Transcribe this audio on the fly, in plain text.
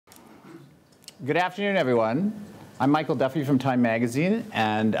Good afternoon, everyone. I'm Michael Duffy from Time Magazine,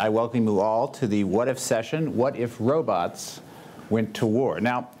 and I welcome you all to the What If session, What If Robots Went to War?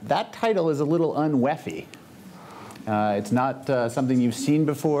 Now, that title is a little unweffy. It's not something you've seen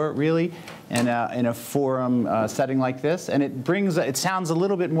before, really, in a forum setting like this, and it sounds a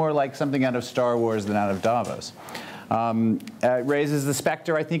little bit more like something out of Star Wars than out of Davos. It raises the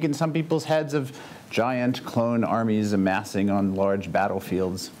specter, I think, in some people's heads of giant clone armies amassing on large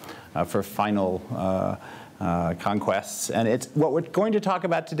battlefields for final conquests. And what we're going to talk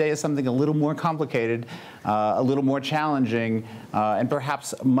about today is something a little more complicated, a little more challenging, and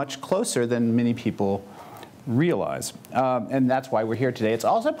perhaps much closer than many people realize. And that's why we're here today. It's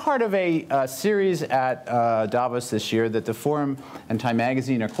also part of a series at Davos this year that the Forum and Time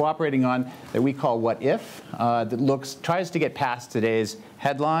Magazine are cooperating on that we call What If, that tries to get past today's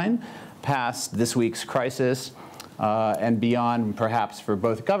headline, past this week's crisis, and beyond, perhaps, for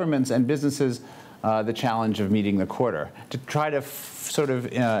both governments and businesses, the challenge of meeting the quarter. To try to sort of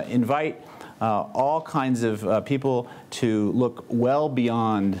invite all kinds of people to look well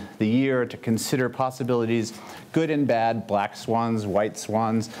beyond the year, to consider possibilities, good and bad, black swans, white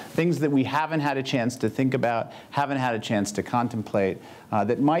swans, things that we haven't had a chance to think about, haven't had a chance to contemplate,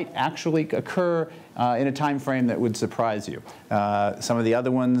 that might actually occur in a time frame that would surprise you. Some of the other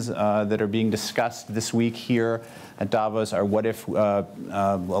ones that are being discussed this week here at Davos are what if a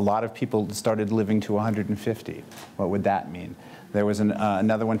lot of people started living to 150? What would that mean? There was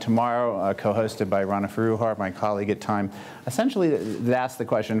another one tomorrow, co-hosted by Rana Foroohar, my colleague at Time, essentially that asked the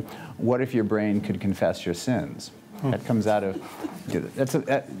question, what if your brain could confess your sins? That comes out of,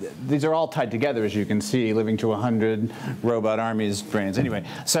 these are all tied together, as you can see, living to 100, robot armies, brains. Anyway,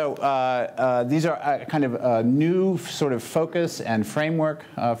 so these are kind of a new sort of focus and framework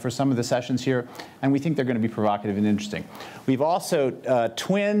for some of the sessions here, and we think they're going to be provocative and interesting. We've also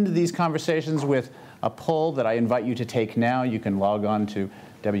twinned these conversations with a poll that I invite you to take now. You can log on to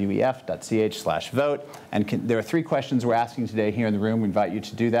wef.ch/vote, and there are 3 questions we're asking today here in the room. We invite you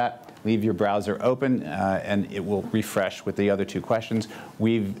to do that. Leave your browser open, and it will refresh with the other 2 questions.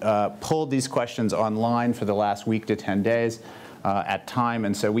 We've pulled these questions online for the last week to 10 days at Time,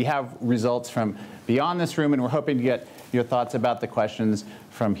 and so we have results from beyond this room, and we're hoping to get your thoughts about the questions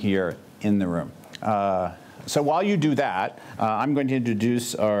from here in the room. So while you do that, I'm going to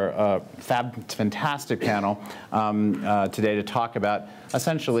introduce our fantastic panel today to talk about,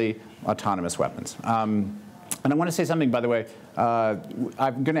 essentially, autonomous weapons. And I want to say something, by the way.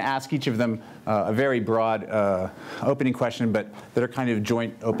 I'm going to ask each of them a very broad opening question, but that are kind of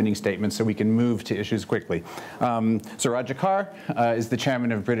joint opening statements so we can move to issues quickly. So Carr is the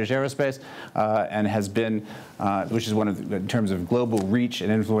chairman of British Aerospace and has been, which is one of, in terms of global reach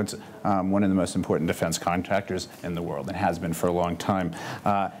and influence, one of the most important defense contractors in the world and has been for a long time.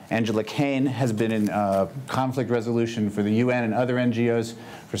 Angela Kane has been in conflict resolution for the UN and other NGOs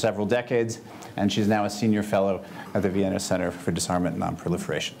for several decades, and she's now a senior fellow at the Vienna Center for Disarmament and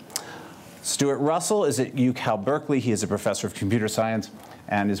Non-Proliferation. Stuart Russell is at UC Berkeley. He is a professor of computer science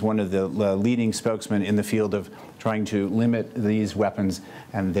and is one of the leading spokesmen in the field of trying to limit these weapons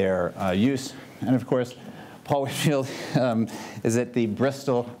and their use. And of course, Paul Winfield is at the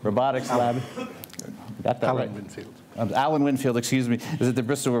Bristol Robotics Lab. Got that right? Winfield. Alan Winfield, excuse me, is at the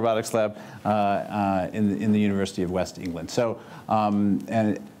Bristol Robotics Lab in the University of West England. So,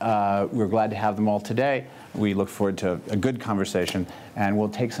 we're glad to have them all today. We look forward to a good conversation, and we'll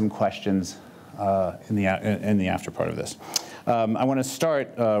take some questions in the after part of this. I want to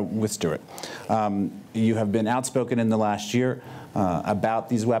start with Stuart. You have been outspoken in the last year about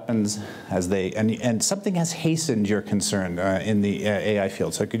these weapons as and something has hastened your concern in the AI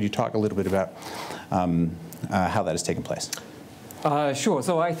field. So could you talk a little bit about how that has taken place? Sure.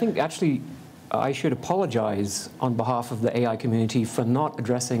 So I think actually I should apologize on behalf of the AI community for not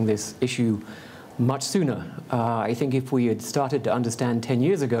addressing this issue much sooner. I think if we had started to understand 10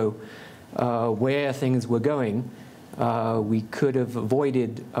 years ago where things were going, we could have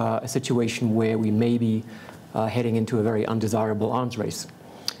avoided a situation where we may be heading into a very undesirable arms race.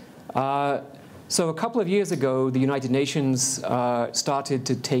 So a couple of years ago, the United Nations started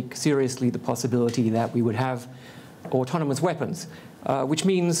to take seriously the possibility that we would have autonomous weapons, which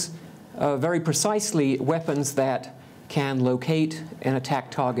means very precisely weapons that can locate and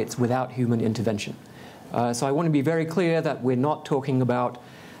attack targets without human intervention. So I want to be very clear that we're not talking about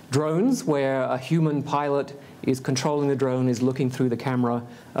drones where a human pilot is controlling the drone, is looking through the camera,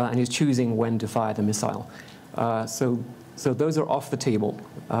 and is choosing when to fire the missile. So those are off the table.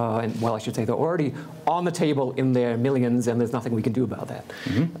 And, well, I should say they're already on the table in their millions, and there's nothing we can do about that.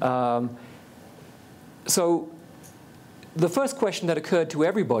 Mm-hmm. So the first question that occurred to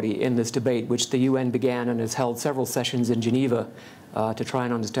everybody in this debate, which the UN began and has held several sessions in Geneva to try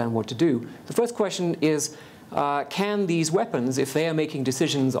and understand what to do, the first question is, can these weapons, if they are making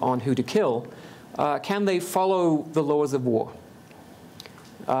decisions on who to kill, can they follow the laws of war?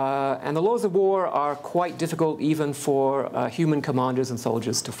 And the laws of war are quite difficult even for human commanders and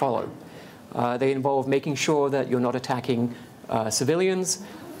soldiers to follow. They involve making sure that you're not attacking civilians,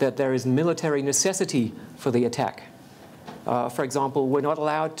 that there is military necessity for the attack. For example, we're not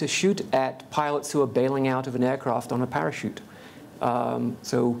allowed to shoot at pilots who are bailing out of an aircraft on a parachute.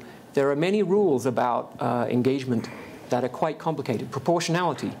 So there are many rules about engagement that are quite complicated.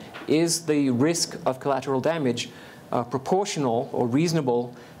 Proportionality. Is the risk of collateral damage proportional or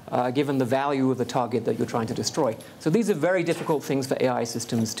reasonable given the value of the target that you're trying to destroy? So these are very difficult things for AI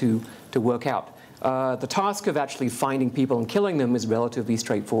systems to work out. The task of actually finding people and killing them is relatively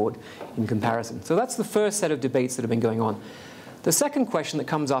straightforward in comparison. So that's the first set of debates that have been going on. The second question that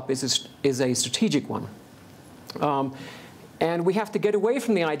comes up is a strategic one. And we have to get away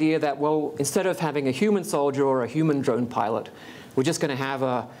from the idea that, well, instead of having a human soldier or a human drone pilot, we're just going to have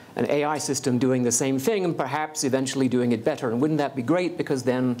an AI system doing the same thing and perhaps eventually doing it better. And wouldn't that be great, because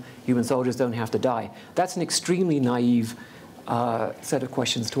then human soldiers don't have to die? That's an extremely naive set of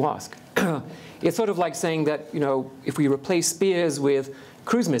questions to ask. It's sort of like saying that, you know, if we replace spears with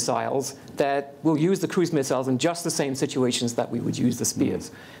cruise missiles, that we'll use the cruise missiles in just the same situations that we would use the spears.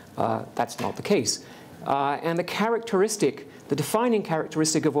 That's not the case. And the defining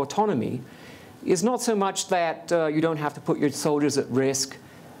characteristic of autonomy is not so much that you don't have to put your soldiers at risk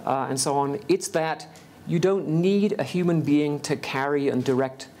and so on. It's that you don't need a human being to carry and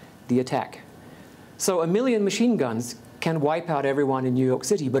direct the attack. So 1 million machine guns can wipe out everyone in New York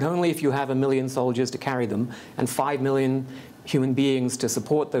City, but only if you have 1 million soldiers to carry them and 5 million human beings to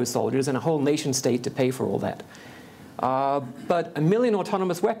support those soldiers and a whole nation state to pay for all that. But 1 million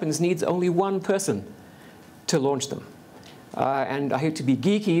autonomous weapons needs only one person to launch them. And I hate to be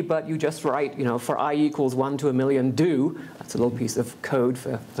geeky, but you just write, you know, for I equals 1 to 1 million do. That's a little piece of code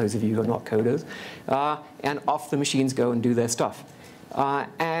for those of you who are not coders. And off the machines go and do their stuff.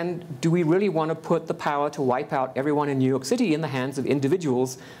 And do we really want to put the power to wipe out everyone in New York City in the hands of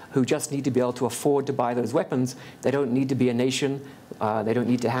individuals who just need to be able to afford to buy those weapons? They don't need to be a nation. They don't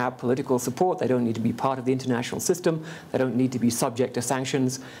need to have political support. They don't need to be part of the international system. They don't need to be subject to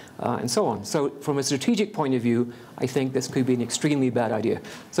sanctions, and so on. So from a strategic point of view, I think this could be an extremely bad idea.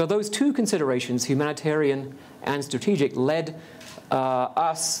 So those two considerations, humanitarian and strategic, led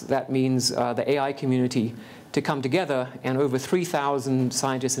us, that means the AI community, to come together, and over 3,000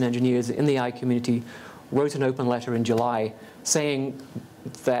 scientists and engineers in the AI community wrote an open letter in July saying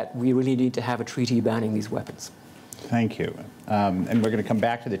that we really need to have a treaty banning these weapons. Thank you. And we're going to come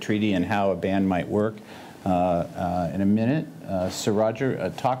back to the treaty and how a ban might work in a minute. Sir Roger,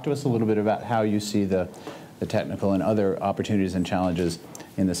 talk to us a little bit about how you see the technical and other opportunities and challenges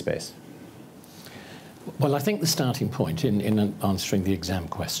in this space. Well, I think the starting point in answering the exam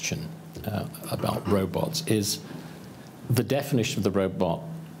question about robots is the definition of the robot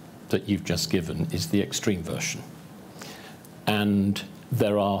that you've just given is the extreme version. And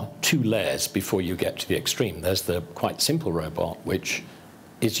there are two layers before you get to the extreme. There's the quite simple robot, which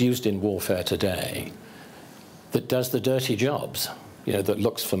is used in warfare today, that does the dirty jobs, you know, that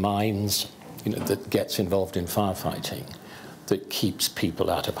looks for mines, you know, that gets involved in firefighting, that keeps people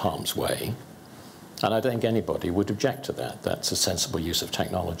out of harm's way. And I don't think anybody would object to that. That's a sensible use of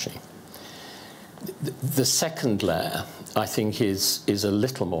technology. The second layer, I think, is a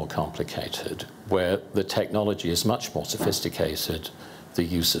little more complicated, where the technology is much more sophisticated. The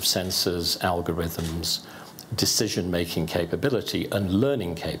use of sensors, algorithms, decision-making capability, and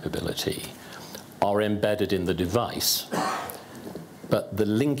learning capability are embedded in the device, but the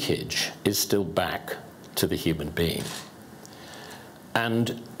linkage is still back to the human being.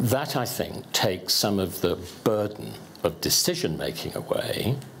 And that, I think, takes some of the burden of decision-making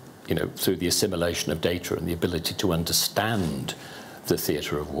away, you know, through the assimilation of data and the ability to understand the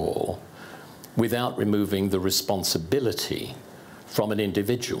theatre of war, without removing the responsibility from an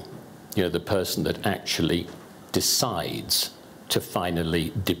individual, you know, the person that actually decides to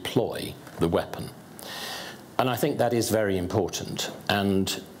finally deploy the weapon. And I think that is very important.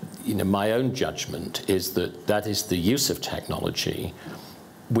 And, you know, my own judgment is that that is the use of technology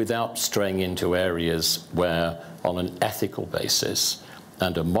without straying into areas where, on an ethical basis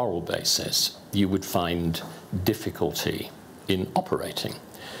and a moral basis, you would find difficulty in operating.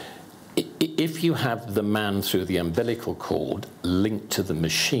 If you have the man through the umbilical cord linked to the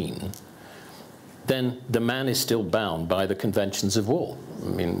machine, then the man is still bound by the conventions of war. I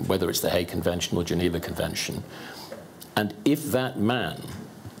mean, whether it's the Hague Convention or Geneva Convention, And if that man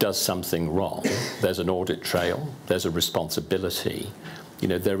does something wrong, there's an audit trail, there's a responsibility. You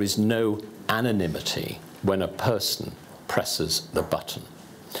know, there is no anonymity when a person presses the button.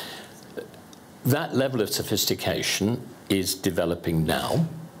 That level of sophistication is developing now.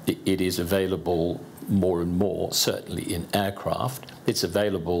 It is available more and more, certainly in aircraft. It's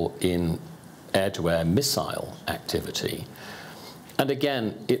available in air-to-air missile activity. And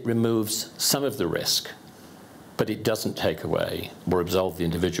again, it removes some of the risk, but it doesn't take away or absolve the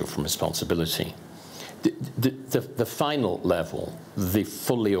individual from responsibility. The final level, the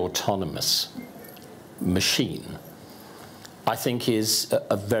fully autonomous machine, I think is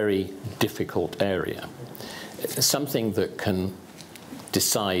a very difficult area. Something that can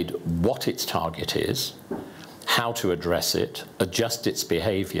decide what its target is, how to address it, adjust its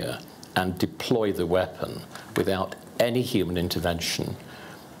behavior, and deploy the weapon without any human intervention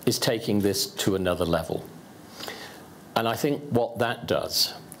is taking this to another level. And I think what that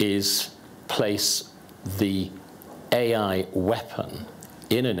does is place the AI weapon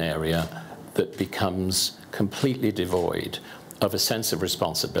in an area that becomes completely devoid of a sense of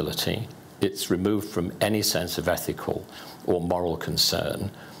responsibility. It's removed from any sense of ethical or moral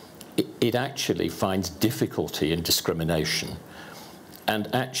concern. It actually finds difficulty in discrimination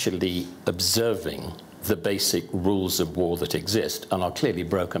and actually observing the basic rules of war that exist and are clearly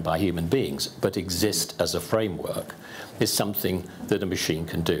broken by human beings, but exist as a framework, is something that a machine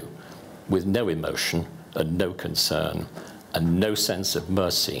can do with no emotion and no concern and no sense of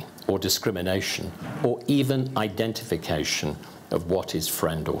mercy or discrimination or even identification of what is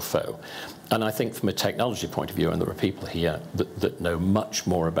friend or foe. And I think from a technology point of view, and there are people here that know much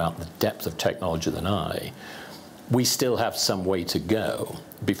more about the depth of technology than I, we still have some way to go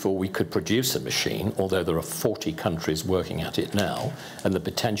before we could produce a machine, although there are 40 countries working at it now, and the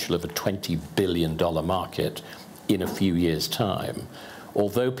potential of a $20 billion market in a few years' time.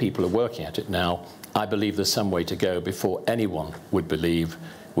 Although people are working at it now, I believe there's some way to go before anyone would believe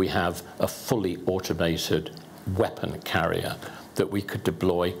we have a fully automated weapon carrier that we could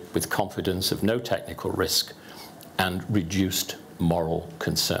deploy with confidence of no technical risk and reduced moral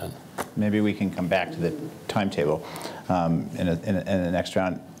concern. Maybe we can come back to the timetable in the next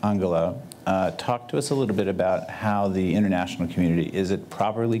round. Angela, talk to us a little bit about how the international community, is it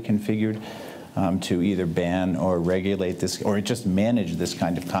properly configured to either ban or regulate this, or just manage this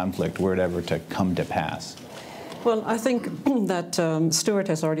kind of conflict were it ever to come to pass? Well, I think that Stuart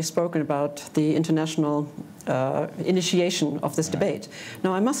has already spoken about the international initiation of this debate.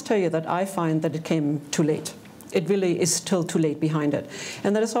 Now, I must tell you that I find that it came too late. It really is still too late behind it.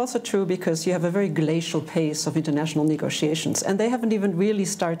 And that is also true because you have a very glacial pace of international negotiations, and they haven't even really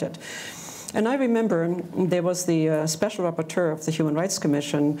started. And I remember there was the special rapporteur of the Human Rights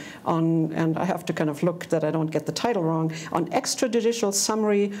Commission on, and I have to kind of look that I don't get the title wrong, on extrajudicial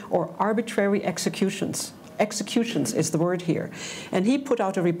summary or arbitrary executions. Executions is the word here. And he put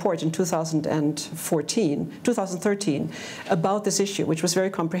out a report in 2013, about this issue, which was very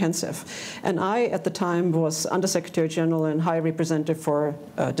comprehensive. And I, at the time, was Undersecretary General and High Representative for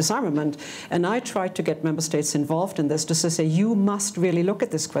Disarmament, and I tried to get member states involved in this just to say, you must really look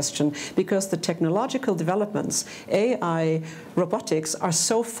at this question, because the technological developments, AI, robotics, are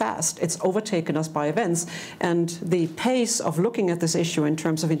so fast, it's overtaken us by events, and the pace of looking at this issue in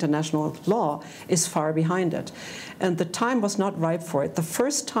terms of international law is far behind it. And the time was not ripe for it. The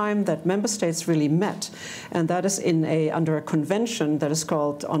first time that member states really met, and that is under a convention that is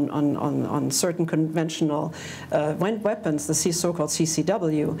called on certain conventional weapons, the so-called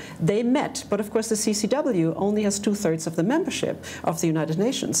CCW, they met. But of course the CCW only has 2/3 of the membership of the United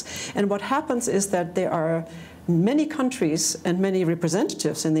Nations. And what happens is that there are many countries and many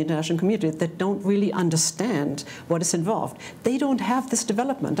representatives in the international community that don't really understand what is involved. They don't have this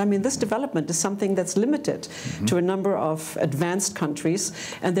development. I mean, this development is something that's limited to a number of advanced countries,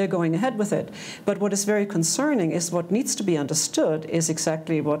 and they're going ahead with it. But what is very concerning is what needs to be understood is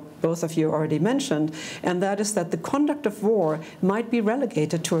exactly what both of you already mentioned, and that is that the conduct of war might be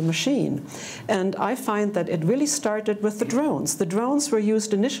relegated to a machine. And I find that it really started with the drones. The drones were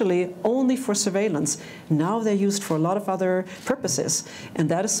used initially only for surveillance. Now they're used for a lot of other purposes, and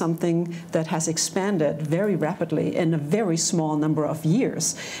that is something that has expanded very rapidly in a very small number of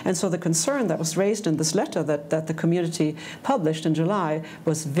years. And so the concern that was raised in this letter that the community published in July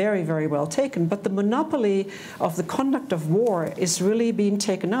was very, very well taken, but the monopoly of the conduct of war is really being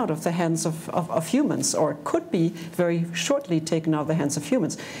taken out of the hands of humans, or could be very shortly taken out of the hands of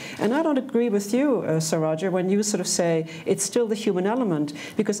humans. And I don't agree with you, Sir Roger, when you sort of say it's still the human element,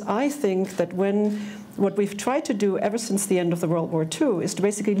 because I think that when what we've tried to do ever since the end of the World War II is to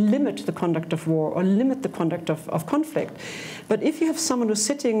basically limit the conduct of war or limit the conduct of conflict. But if you have someone who's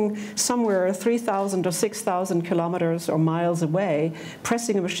sitting somewhere 3,000 or 6,000 kilometers or miles away,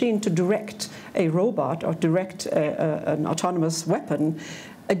 pressing a machine to direct a robot or direct an autonomous weapon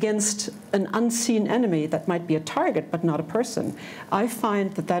against an unseen enemy that might be a target but not a person, I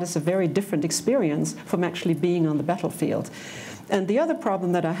find that that is a very different experience from actually being on the battlefield. And the other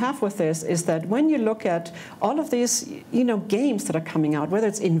problem that I have with this is that when you look at all of these, games that are coming out, whether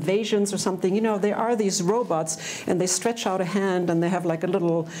it's invasions or something, there are these robots and they stretch out a hand and they have like a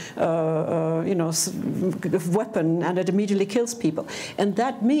little, weapon and it immediately kills people. And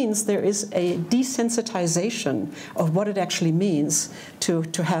that means there is a desensitization of what it actually means to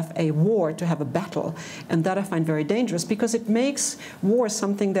have a war, to have a battle. And that I find very dangerous because it makes war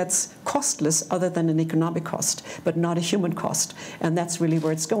something that's costless other than an economic cost, but not a human cost. And that's really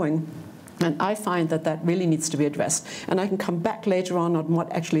where it's going. And I find that that really needs to be addressed. And I can come back later on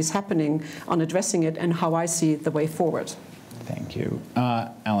what actually is happening on addressing it and how I see the way forward. Thank you.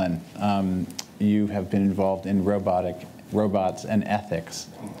 Alan, you have been involved in robots and ethics,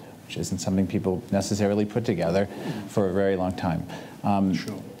 which isn't something people necessarily put together for a very long time.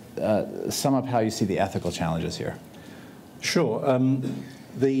 Sure. Sum up how you see the ethical challenges here. Sure.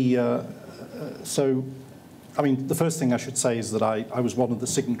 The first thing I should say is that I was one of the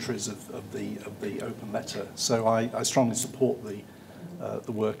signatories of the open letter, so I strongly support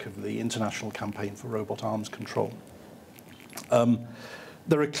the work of the International Campaign for Robot Arms Control.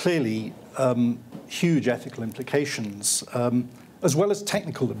 There are clearly huge ethical implications, as well as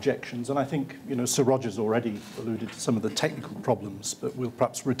technical objections, and I think Sir Roger's already alluded to some of the technical problems, but we'll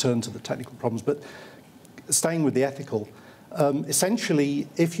perhaps return to the technical problems. But staying with the ethical, essentially,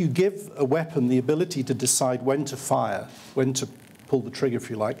 if you give a weapon the ability to decide when to fire, when to pull the trigger, if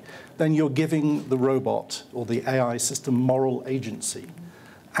you like, then you're giving the robot or the AI system moral agency.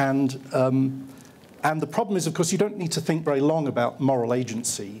 And the problem is, of course, you don't need to think very long about moral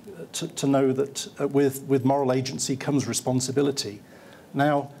agency to know that with moral agency comes responsibility.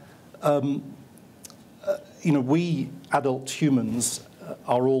 Now, we adult humans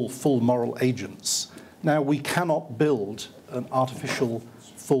are all full moral agents. Now, we cannot build an artificial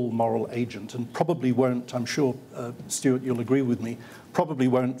full moral agent, and probably won't, I'm sure, Stuart, you'll agree with me, probably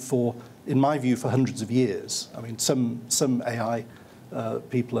won't for, in my view, for hundreds of years. I mean, some AI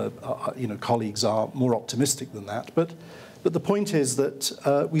people, colleagues are more optimistic than that. But the point is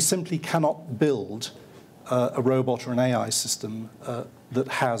that we simply cannot build a robot or an AI system that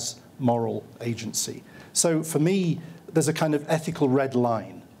has moral agency. So for me, there's a kind of ethical red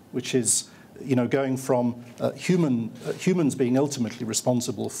line, which is going from humans being ultimately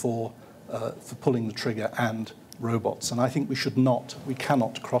responsible for pulling the trigger and robots. And I think we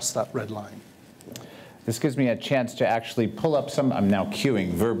cannot cross that red line. This gives me a chance to actually pull up some, I'm now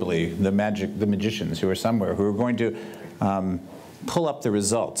cueing verbally the magicians who are somewhere, who are going to pull up the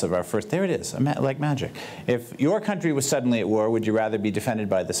results of our first, there it is, like magic. If your country was suddenly at war, would you rather be defended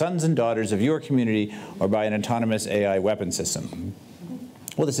by the sons and daughters of your community or by an autonomous AI weapon system?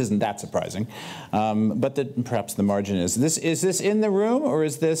 Well, this isn't that surprising, but perhaps the margin is. Is this in the room or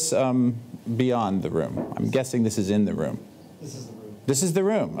is this beyond the room? I'm guessing this is in the room. This is the room. This is the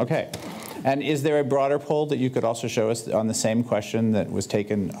room, okay. And is there a broader poll that you could also show us on the same question that was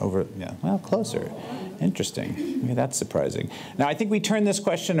taken over, closer. Interesting. Yeah, that's surprising. Now, I think we turn this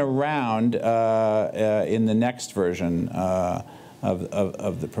question around in the next version where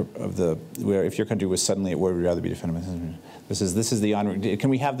if your country was suddenly at war, would you rather be defended by this is the honor. Can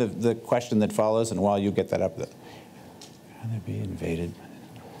we have the question that follows, and while you get that up, rather be invaded?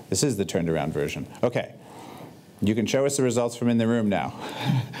 This is the turned around version. Okay. You can show us the results from in the room now.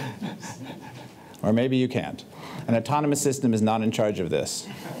 Or maybe you can't. An autonomous system is not in charge of this.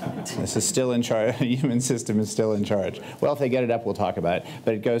 This is still in charge. A human system is still in charge. Well, if they get it up, we'll talk about it.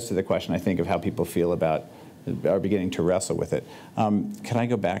 But it goes to the question, I think, of how people feel about, are beginning to wrestle with it. Can I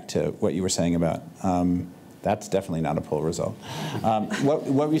go back to what you were saying about, that's definitely not a poll result. What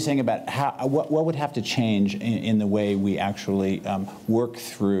were you saying about what would have to change in the way we actually work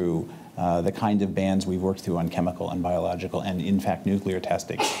through the kind of bans we've worked through on chemical and biological and, in fact, nuclear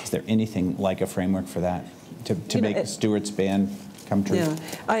testing? Is there anything like a framework for that to make Stuart's ban come true? Yeah,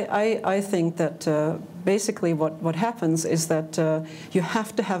 I think that basically what happens is that you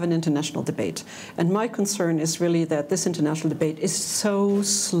have to have an international debate. And my concern is really that this international debate is so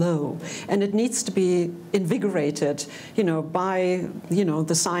slow, and it needs to be invigorated, by,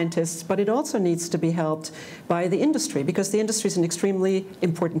 the scientists, but it also needs to be helped by the industry, because the industry is an extremely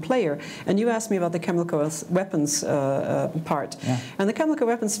important player. And you asked me about the chemical weapons part. Yeah. And the chemical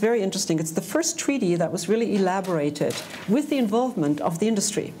weapons is very interesting. It's the first treaty that was really elaborated with the involvement of the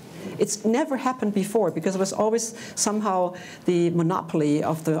industry. It's never happened before, because it was always somehow the monopoly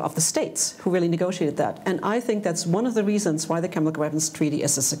of the states who really negotiated that. And I think that's one of the reasons why the Chemical Weapons Treaty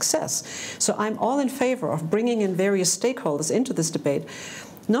is a success. So I'm all in favor of bringing in various stakeholders into this debate,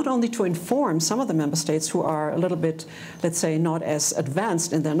 not only to inform some of the member states who are a little bit, let's say, not as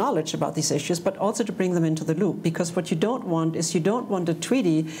advanced in their knowledge about these issues, but also to bring them into the loop. Because what you don't want is, you don't want a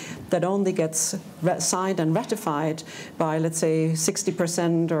treaty that only gets signed and ratified by, let's say,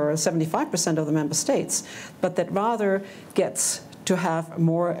 60% or 75% of the member states, but that rather gets to have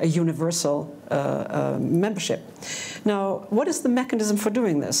more a universal membership. Now, what is the mechanism for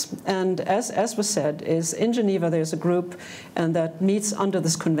doing this? And as was said, is in Geneva there's a group and that meets under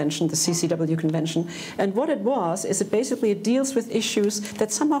this convention, the CCW convention. And what it was is it basically deals with issues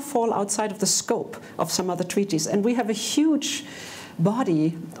that somehow fall outside of the scope of some other treaties. And we have a huge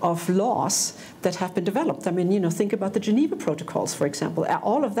body of laws that have been developed. I mean, think about the Geneva Protocols, for example.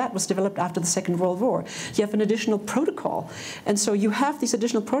 All of that was developed after the Second World War. You have an additional protocol. And so you have these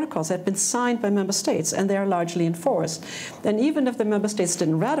additional protocols that have been signed by member states, and they are largely enforced. And even if the member states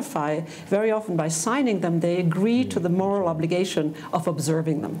didn't ratify, very often by signing them, they agree to the moral obligation of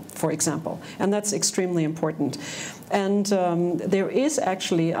observing them, for example. And that's extremely important. And there is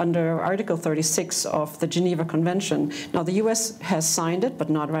actually, under Article 36 of the Geneva Convention, now the US has signed it, but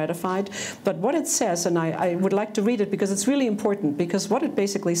not ratified. But what it says, and I would like to read it because it's really important, because what it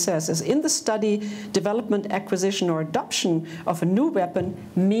basically says is, in the study, development, acquisition, or adoption of a new weapon,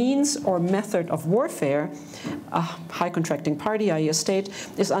 means, or method of warfare, a high contracting party, i.e. a state,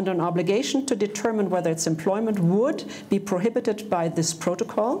 is under an obligation to determine whether its employment would be prohibited by this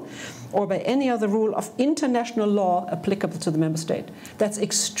protocol or by any other rule of international law applicable to the member state. That's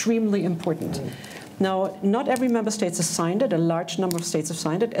extremely important. Now, not every member state has signed it. A large number of states have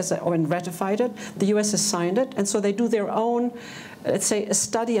signed it or ratified it. The US has signed it, and so they do their own, let's say, a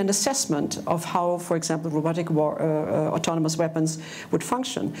study and assessment of how, for example, robotic autonomous weapons would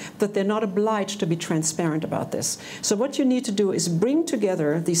function, but they're not obliged to be transparent about this. So what you need to do is bring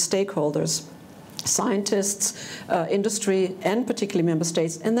together these stakeholders, scientists, industry, and particularly member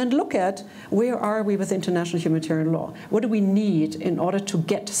states, and then look at where are we with international humanitarian law? What do we need in order to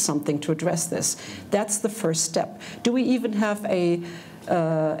get something to address this? That's the first step. Do we even have a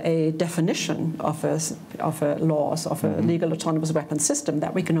definition of a laws, of a legal autonomous weapon system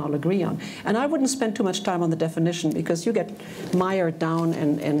that we can all agree on? And I wouldn't spend too much time on the definition, because you get mired down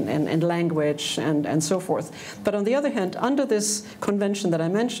in language and so forth. But on the other hand, under this convention that I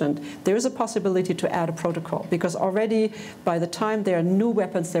mentioned, there is a possibility to add a protocol, because already by the time there are new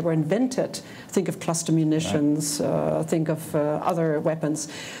weapons that were invented, think of cluster munitions, think of other weapons,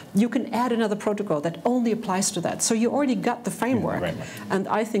 you can add another protocol that only applies to that. So you already got the framework. Right. And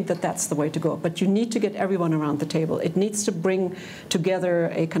I think that that's the way to go. But you need to get everyone around the table. It needs to bring together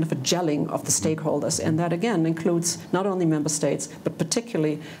a kind of a gelling of the stakeholders. And that, again, includes not only member states, but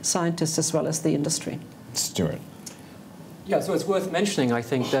particularly scientists as well as the industry. Stuart. Yeah, so it's worth mentioning, I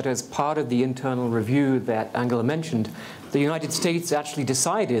think, that as part of the internal review that Angela mentioned, the United States actually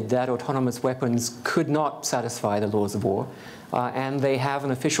decided that autonomous weapons could not satisfy the laws of war. And they have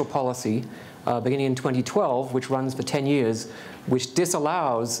an official policy beginning in 2012, which runs for 10 years, which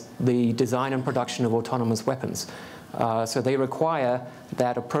disallows the design and production of autonomous weapons. So they require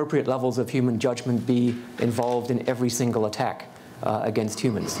that appropriate levels of human judgment be involved in every single attack against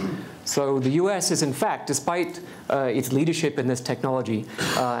humans. So the US is, in fact, despite its leadership in this technology,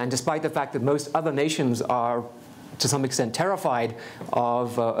 and despite the fact that most other nations are to some extent terrified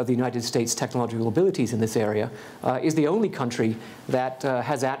of the United States' technological abilities in this area, is the only country that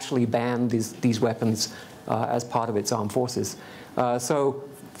has actually banned these weapons as part of its armed forces. So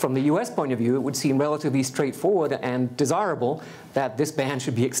from the US point of view, it would seem relatively straightforward and desirable that this ban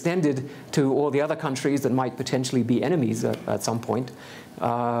should be extended to all the other countries that might potentially be enemies at some point,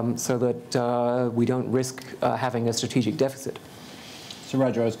 so that we don't risk having a strategic deficit. So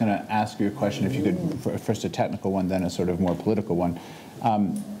Roger, I was going to ask you a question, if you could, first a technical one, then a sort of more political one.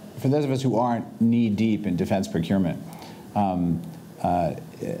 For those of us who aren't knee-deep in defense procurement,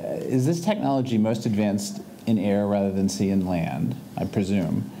 is this technology most advanced in air rather than sea and land, I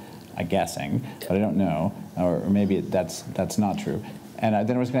presume? I'm guessing, but I don't know, or maybe that's not true. And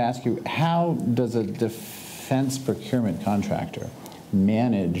then I was going to ask you, how does a defense procurement contractor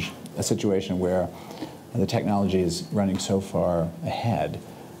manage a situation where the technology is running so far ahead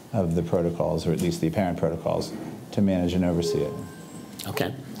of the protocols, or at least the apparent protocols, to manage and oversee it?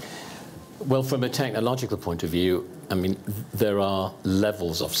 Okay. Well, from a technological point of view, I mean, there are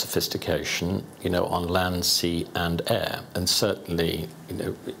levels of sophistication, on land, sea, and air. And certainly,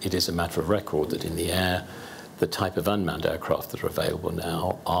 it is a matter of record that in the air, the type of unmanned aircraft that are available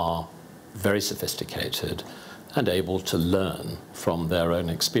now are very sophisticated and able to learn from their own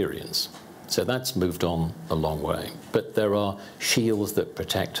experience. So that's moved on a long way. But there are shields that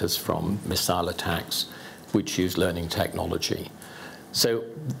protect us from missile attacks, which use learning technology. So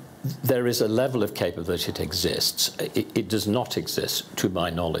there is a level of capability that exists. It does not exist, to my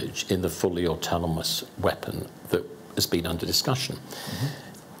knowledge, in the fully autonomous weapon that has been under discussion.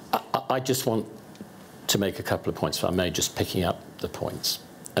 I just want to make a couple of points, if I may, just picking up the points.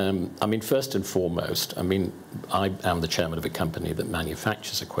 I mean, first and foremost, I mean, I am the chairman of a company that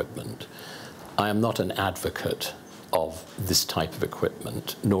manufactures equipment. I am not an advocate of this type of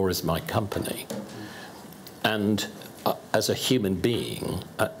equipment, nor is my company. And as a human being,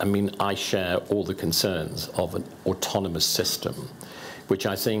 I mean, I share all the concerns of an autonomous system, which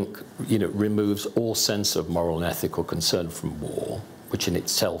I think, removes all sense of moral and ethical concern from war, which in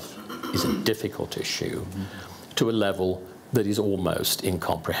itself is a difficult issue, to a level that is almost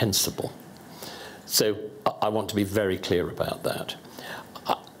incomprehensible. So I want to be very clear about that.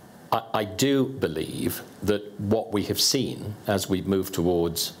 I do believe that what we have seen as we move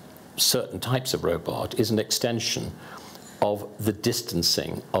towards certain types of robot is an extension of the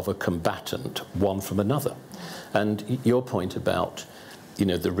distancing of a combatant one from another. And your point about,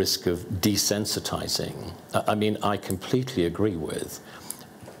 the risk of desensitizing, I mean, I completely agree with.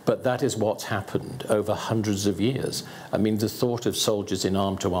 But that is what's happened over hundreds of years. I mean, the thought of soldiers in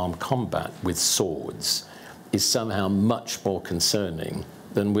arm-to-arm combat with swords is somehow much more concerning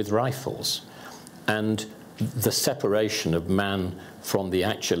than with rifles. And the separation of man from the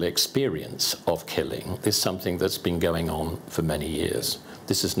actual experience of killing is something that's been going on for many years.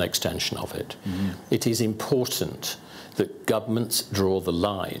 This is an extension of it. It is important that governments draw the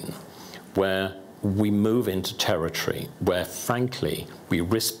line where we move into territory where, frankly, we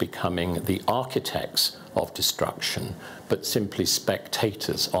risk becoming the architects of destruction, but simply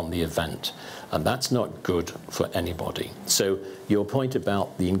spectators on the event. And that's not good for anybody. So your point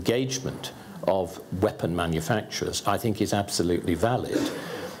about the engagement of weapon manufacturers, I think, is absolutely valid.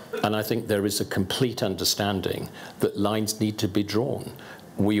 And I think there is a complete understanding that lines need to be drawn.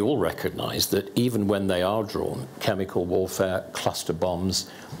 We all recognize that even when they are drawn, chemical warfare, cluster bombs,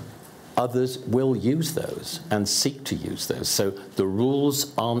 others will use those and seek to use those. So the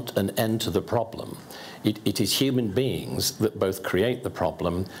rules aren't an end to the problem. It is human beings that both create the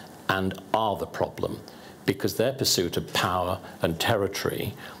problem and are the problem, because their pursuit of power and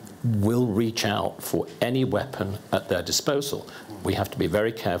territory will reach out for any weapon at their disposal. We have to be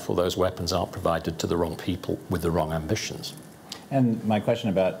very careful those weapons aren't provided to the wrong people with the wrong ambitions. And my question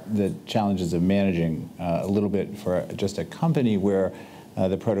about the challenges of managing a little bit for just a company where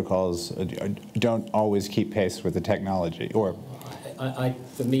the protocols don't always keep pace with the technology, or?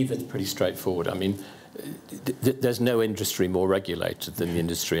 For me, that's pretty straightforward. I mean, there's no industry more regulated than the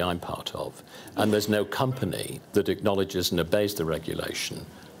industry I'm part of, and there's no company that acknowledges and obeys the regulation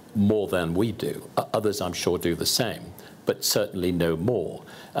more than we do. Others, I'm sure, do the same, but certainly no more.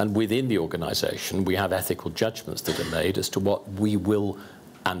 And within the organization, we have ethical judgments that are made as to what we will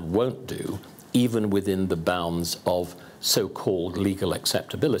and won't do, even within the bounds of so-called legal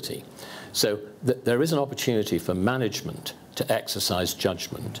acceptability. So there is an opportunity for management to exercise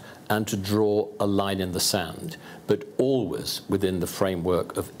judgment and to draw a line in the sand, but always within the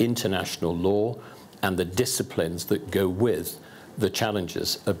framework of international law and the disciplines that go with the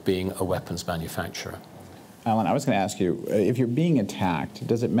challenges of being a weapons manufacturer. Alan, I was going to ask you, if you're being attacked,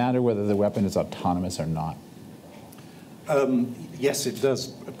 does it matter whether the weapon is autonomous or not? Yes, it does.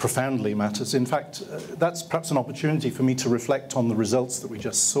 Profoundly matters. In fact, that's perhaps an opportunity for me to reflect on the results that we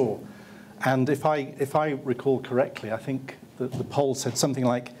just saw. And if I recall correctly, I think that the poll said something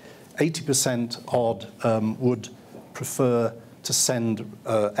like 80% odd would prefer to send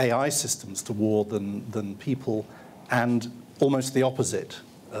AI systems to war than people, and almost the opposite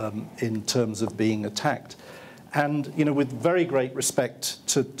in terms of being attacked. And with very great respect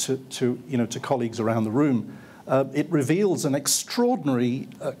to colleagues around the room, it reveals an extraordinary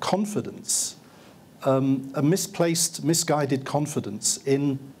confidence, a misplaced, misguided confidence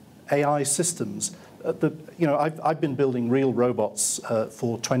in AI systems. I've been building real robots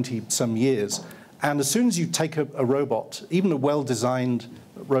for 20-some years, And as soon as you take a robot, even a well-designed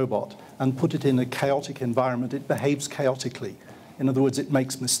robot, and put it in a chaotic environment, it behaves chaotically. In other words, it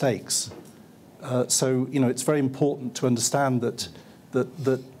makes mistakes. So, it's very important to understand that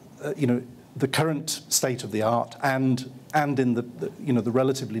the current state of the art and in the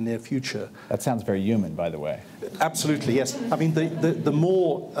relatively near future. That sounds very human, by the way. Absolutely, yes. I mean, the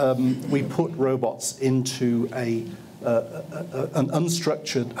more we put robots into an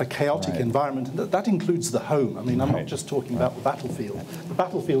unstructured, a chaotic environment, that includes the home. I mean, I'm not just talking about the battlefield. The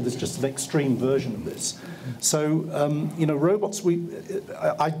battlefield is just an extreme version of this. So, robots,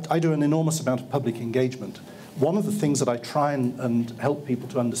 I do an enormous amount of public engagement. One of the things that I try and help people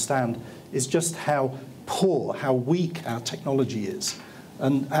to understand is just how poor, how weak our technology is.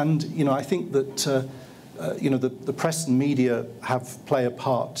 And I think that, the press and media play a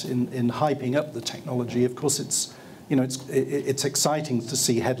part in hyping up the technology. Of course, it's exciting to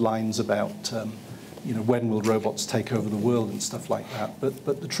see headlines about, when will robots take over the world and stuff like that.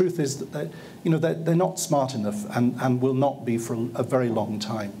 But the truth is that they're not smart enough and will not be for a very long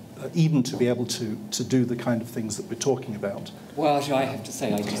time, even to be able to do the kind of things that we're talking about. Well, actually, I have to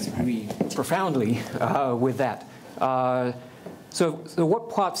say I disagree profoundly with that. So what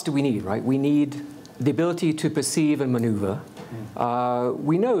parts do we need, right? We need the ability to perceive and maneuver.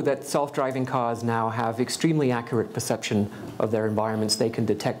 We know that self-driving cars now have extremely accurate perception of their environments. They can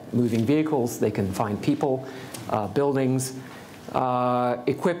detect moving vehicles, they can find people, buildings,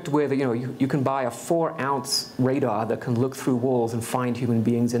 equipped with, you can buy a 4-ounce radar that can look through walls and find human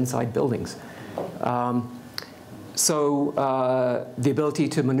beings inside buildings. So the ability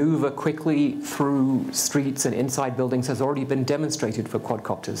to maneuver quickly through streets and inside buildings has already been demonstrated for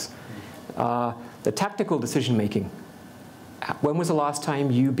quadcopters. The tactical decision-making. When was the last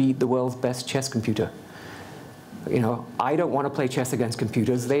time you beat the world's best chess computer? I don't want to play chess against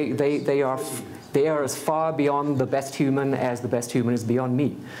computers. They are as far beyond the best human as the best human is beyond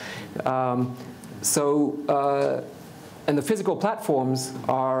me. And the physical platforms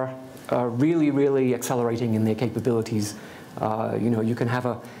are really, really accelerating in their capabilities. You can have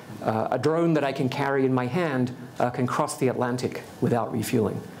a drone that I can carry in my hand can cross the Atlantic without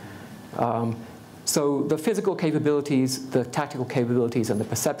refueling. So the physical capabilities, the tactical capabilities, and the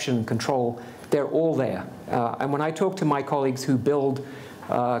perception and control, they're all there. And when I talk to my colleagues who build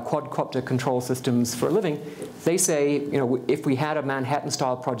quadcopter control systems for a living, they say, if we had a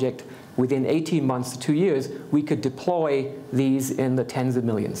Manhattan-style project, within 18 months to 2 years, we could deploy these in the tens of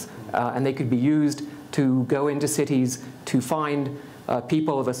millions. And they could be used to go into cities to find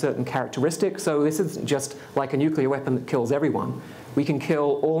people of a certain characteristic. So this isn't just like a nuclear weapon that kills everyone. We can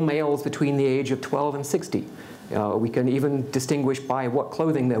kill all males between the age of 12 and 60. We can even distinguish by what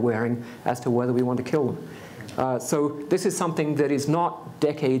clothing they're wearing as to whether we want to kill them. So this is something that is not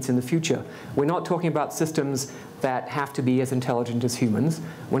decades in the future. We're not talking about systems that have to be as intelligent as humans.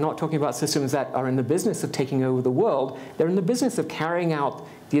 We're not talking about systems that are in the business of taking over the world. They're in the business of carrying out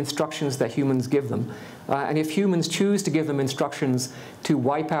the instructions that humans give them. And if humans choose to give them instructions to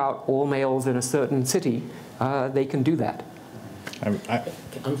wipe out all males in a certain city, they can do that.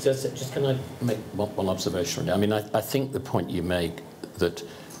 Just can I make one observation? I mean, I think the point you make that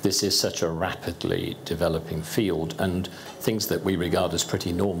this is such a rapidly developing field, and things that we regard as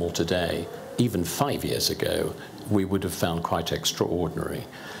pretty normal today, even 5 years ago, we would have found quite extraordinary.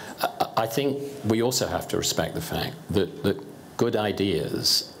 I think we also have to respect the fact that good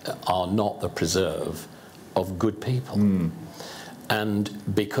ideas are not the preserve of good people. Mm.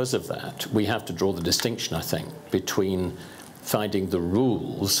 And because of that, we have to draw the distinction, I think, between finding the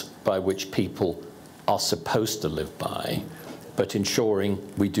rules by which people are supposed to live by, but ensuring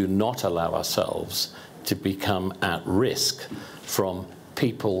we do not allow ourselves to become at risk from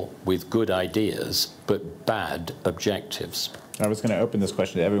people with good ideas but bad objectives. I was going to open this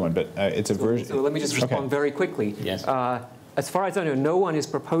question to everyone, but it's a version. So let me just respond very quickly. Yes. As far as I know, no one is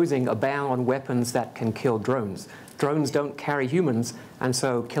proposing a ban on weapons that can kill drones. Drones don't carry humans, and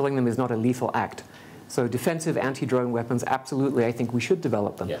so killing them is not a lethal act. So defensive anti-drone weapons, absolutely, I think we should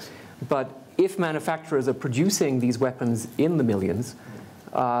develop them. Yes. But if manufacturers are producing these weapons in the millions,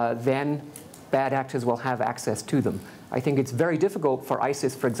 then bad actors will have access to them. I think it's very difficult for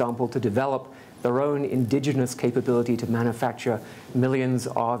ISIS, for example, to develop their own indigenous capability to manufacture millions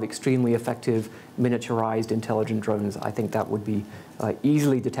of extremely effective, miniaturized, intelligent drones. I think that would be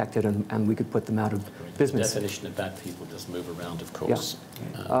easily detected, and we could put them out of business. The definition of bad people does move around, of course.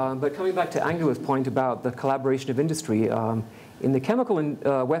 Yeah. But coming back to Angela's point about the collaboration of industry, in the Chemical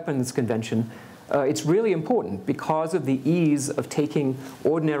Weapons Convention, it's really important because of the ease of taking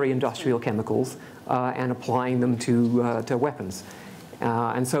ordinary industrial chemicals and applying them to weapons.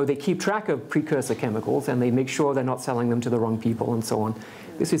 And so they keep track of precursor chemicals, and they make sure they're not selling them to the wrong people and so on.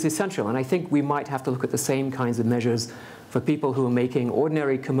 This is essential, and I think we might have to look at the same kinds of measures for people who are making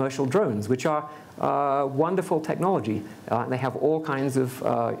ordinary commercial drones, which are wonderful technology. They have all kinds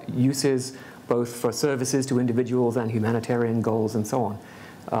of uses, both for services to individuals and humanitarian goals and so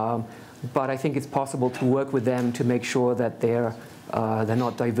on. But I think it's possible to work with them to make sure that they're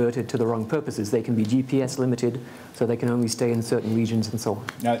not diverted to the wrong purposes. They can be GPS limited, so they can only stay in certain regions and so on.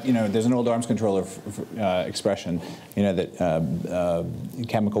 Now, there's an old arms controller expression, that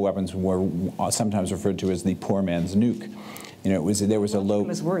chemical weapons were sometimes referred to as the poor man's nuke. There was a low. It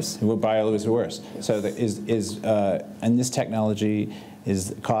was worse. Bio was worse. So and this technology,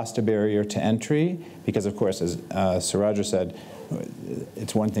 is cost a barrier to entry? Because of course, as Sir Roger said,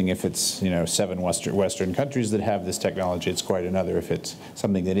 it's one thing if it's 7 Western countries that have this technology. It's quite another if it's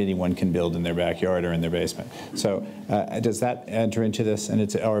something that anyone can build in their backyard or in their basement. So does that enter into this, and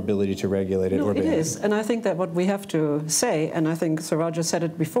it's our ability to regulate it? No, it is, and I think that what we have to say, and I think Sir Roger said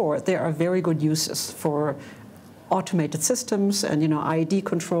it before, there are very good uses for automated systems and ID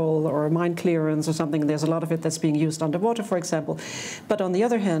control or mine clearance or something. There's a lot of it that's being used underwater, for example. But on the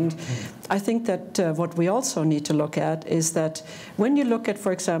other hand, I think that what we also need to look at is that when you look at,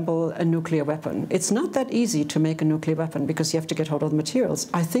 for example, a nuclear weapon, it's not that easy to make a nuclear weapon because you have to get hold of the materials.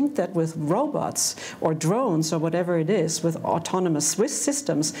 I think that with robots or drones or whatever it is, with autonomous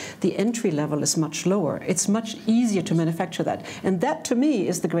systems, the entry level is much lower. It's much easier to manufacture that. And that to me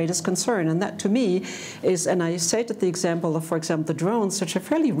is the greatest concern. And that to me is, and I say the example of, for example, the drones, which are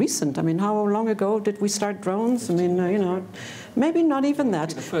fairly recent. I mean, how long ago did we start drones? I mean, maybe not even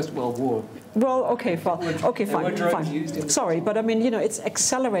that. The First World War. Well, okay, fine. Sorry, but I mean, it's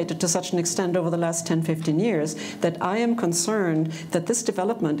accelerated to such an extent over the last 10, 15 years that I am concerned that this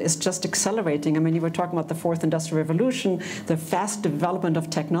development is just accelerating. I mean, you were talking about the fourth industrial revolution, the fast development of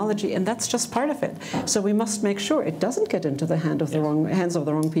technology, and that's just part of it. So we must make sure it doesn't get into the hands of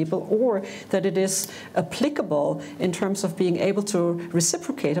the wrong people, or that it is applicable in terms of being able to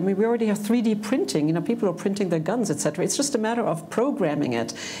reciprocate. I mean, we already have 3D printing. People are printing their guns, etc. It's just a matter of programming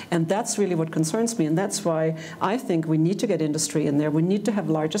it, and that's really what concerns me, and that's why I think we need to get industry in there. We need to have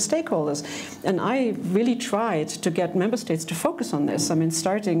larger stakeholders, and I really tried to get member states to focus on this. I mean,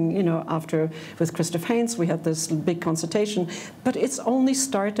 starting after with Christoph Heinz, we had this big consultation, but it's only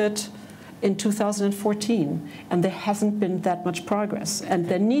started in 2014, and there hasn't been that much progress, and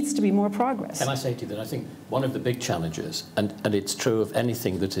there needs to be more progress. Can I say to you that I think one of the big challenges, and it's true of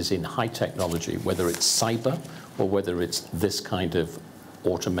anything that is in high technology, whether it's cyber or whether it's this kind of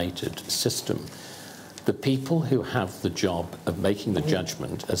automated system, the people who have the job of making the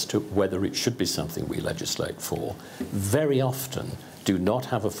judgment as to whether it should be something we legislate for very often do not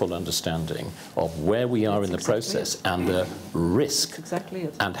have a full understanding of where we are in the process and the risk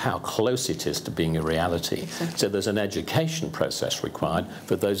and how close it is to being a reality. So there's an education process required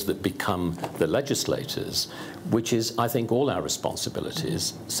for those that become the legislators, which is, I think, all our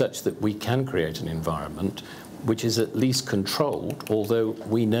responsibilities, such that we can create an environment which is at least controlled, although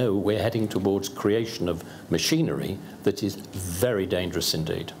we know we're heading towards creation of machinery that is very dangerous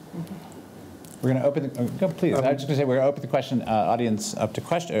indeed. We're going to open please. I was just going to say we're going to open the question audience up to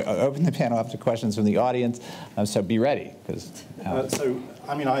open the panel up to questions from the audience. So be ready, because. So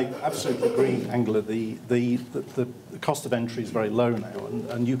I mean, I absolutely agree, Angela. The cost of entry is very low now,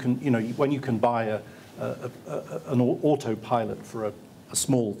 and you can when you can buy an autopilot for a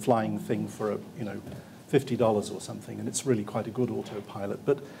small flying thing for $50 or something, and it's really quite a good autopilot.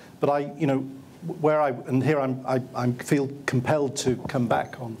 But I feel compelled to come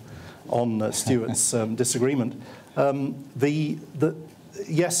back on Stuart's disagreement.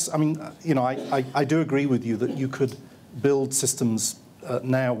 Yes, I mean, I do agree with you that you could build systems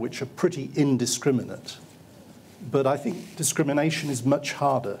now which are pretty indiscriminate, but I think discrimination is much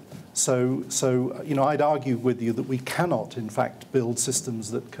harder. So I'd argue with you that we cannot, in fact, build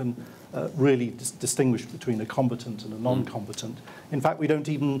systems that can really distinguish between a combatant and a non-combatant. In fact, we don't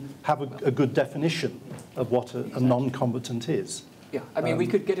even have a good definition of what a non-combatant is. Yeah, I mean, we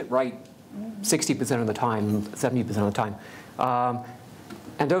could get it right 60% of the time, 70% of the time.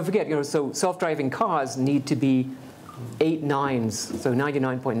 And don't forget, so self-driving cars need to be 8 nines, so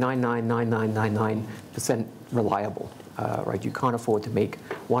 99.999999% reliable, right? You can't afford to make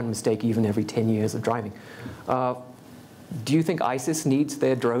one mistake even every 10 years of driving. Do you think ISIS needs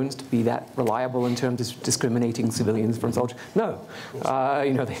their drones to be that reliable in terms of discriminating civilians from soldiers? No.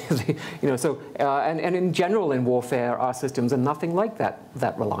 And in general in warfare, our systems are nothing like that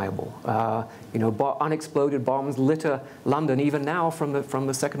reliable. Unexploded bombs litter London even now from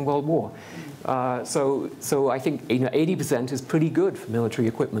the Second World War. So I think 80% is pretty good for military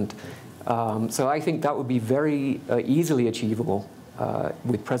equipment. So I think that would be very easily achievable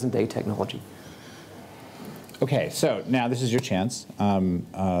with present-day technology. Okay, so now this is your chance. I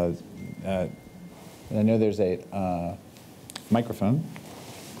know there's a microphone.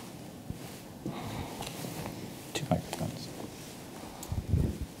 2 microphones.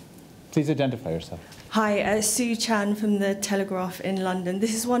 Please identify yourself. Hi, Sue Chan from the Telegraph in London.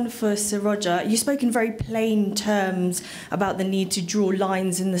 This is one for Sir Roger. You spoke in very plain terms about the need to draw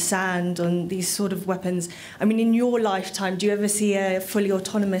lines in the sand on these sort of weapons. I mean, in your lifetime, do you ever see a fully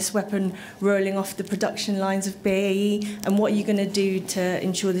autonomous weapon rolling off the production lines of BAE? And what are you going to do to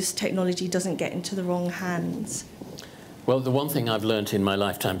ensure this technology doesn't get into the wrong hands? Well, the one thing I've learned in my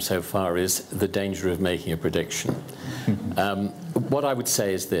lifetime so far is the danger of making a prediction. What I would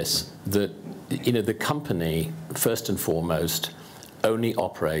say is this, that the company, first and foremost, only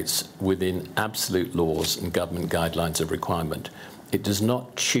operates within absolute laws and government guidelines of requirement. It does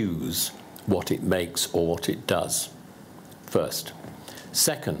not choose what it makes or what it does, first.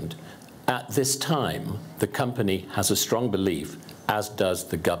 Second, at this time, the company has a strong belief, as does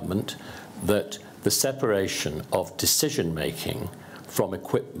the government, that the separation of decision-making from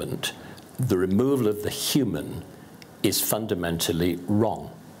equipment, the removal of the human, is fundamentally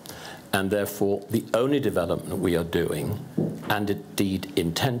wrong. And therefore, the only development we are doing, and indeed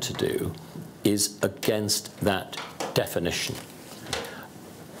intend to do, is against that definition.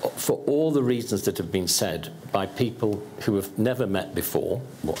 For all the reasons that have been said by people who have never met before,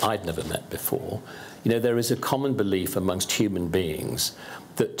 or I'd never met before, there is a common belief amongst human beings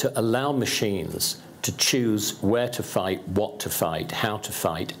that to allow machines to choose where to fight, what to fight, how to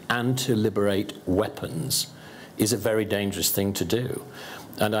fight, and to liberate weapons is a very dangerous thing to do.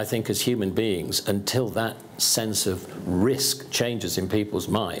 And I think as human beings, until that sense of risk changes in people's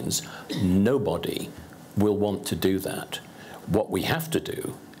minds, nobody will want to do that. What we have to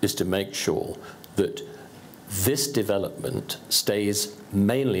do is to make sure that this development stays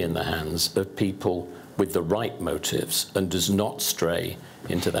mainly in the hands of people with the right motives and does not stray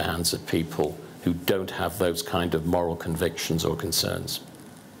into the hands of people who don't have those kind of moral convictions or concerns.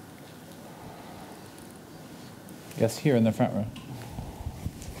 Yes, here in the front row.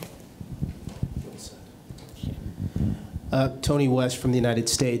 Tony West from the United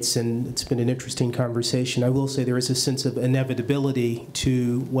States, and it's been an interesting conversation. I will say there is a sense of inevitability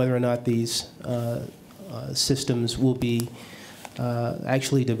to whether or not these systems will be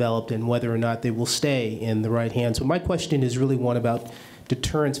actually developed and whether or not they will stay in the right hands. But my question is really one about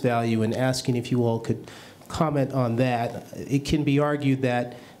deterrence value and asking if you all could comment on that. It can be argued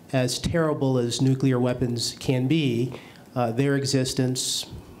that as terrible as nuclear weapons can be, their existence,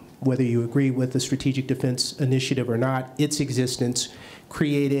 whether you agree with the Strategic Defense Initiative or not, its existence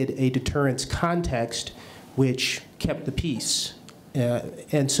created a deterrence context which kept the peace.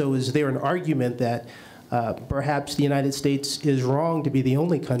 And so is there an argument that perhaps the United States is wrong to be the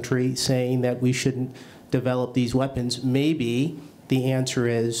only country saying that we shouldn't develop these weapons? Maybe the answer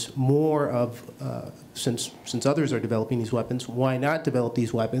is more of, since others are developing these weapons, why not develop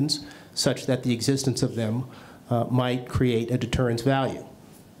these weapons such that the existence of them might create a deterrence value?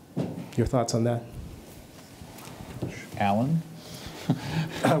 Your thoughts on that? Alan?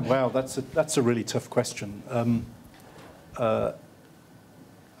 Wow, that's a really tough question.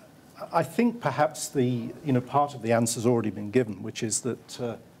 I think perhaps part of the answer's already been given, which is that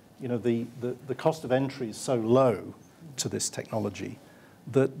the cost of entry is so low to this technology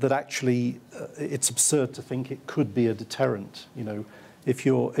that actually it's absurd to think it could be a deterrent. If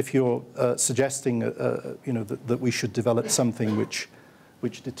you're suggesting that we should develop something which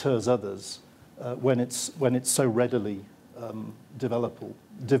deters others when it's so readily developable,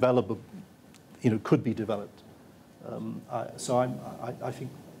 could be developed. So I think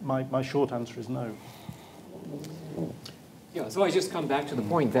my short answer is no. Yeah, so I just come back to the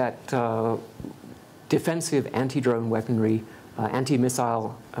point that defensive anti-drone weaponry,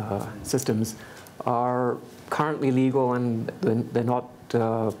 anti-missile systems are currently legal, and they're not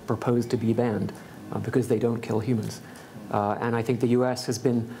proposed to be banned because they don't kill humans. And I think the US has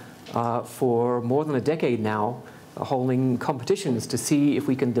been, for more than a decade now, holding competitions to see if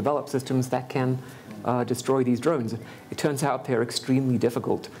we can develop systems that can destroy these drones. It turns out they're extremely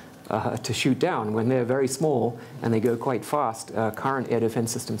difficult to shoot down. When they're very small and they go quite fast, current air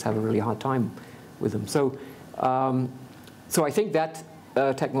defense systems have a really hard time with them. So So I think that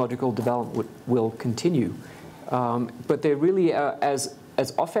technological development will continue. But they're really as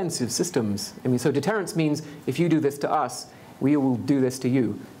offensive systems. I mean, so deterrence means if you do this to us, we will do this to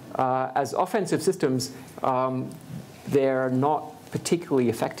you. As offensive systems, they're not particularly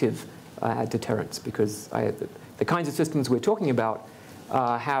effective at deterrence because the kinds of systems we're talking about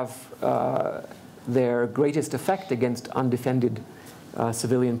have their greatest effect against undefended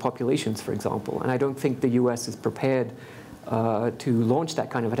civilian populations, for example. And I don't think the US is prepared to launch that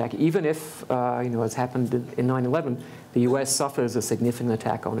kind of attack, even if, as happened in 9/11, the US suffers a significant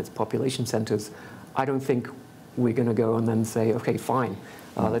attack on its population centers. I don't think we're going to go and then say, okay, fine,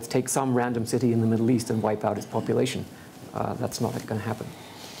 let's take some random city in the Middle East and wipe out its population. That's not going to happen.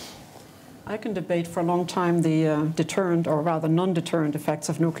 I can debate for a long time the deterrent, or rather non-deterrent effects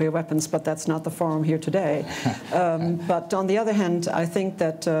of nuclear weapons, but that's not the forum here today. But on the other hand, I think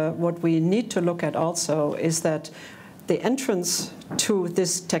that what we need to look at also is that the entrance to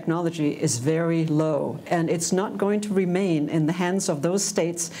this technology is very low, and it's not going to remain in the hands of those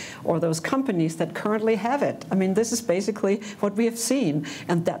states or those companies that currently have it. I mean, this is basically what we have seen,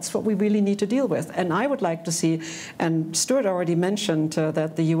 and that's what we really need to deal with. And I would like to see, and Stuart already mentioned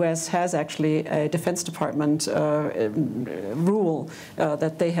that the US has actually a Defense Department rule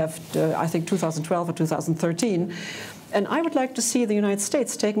that they have, I think, 2012 or 2013. And I would like to see the United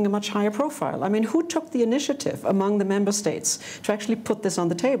States taking a much higher profile. I mean, who took the initiative among the member states to actually put this on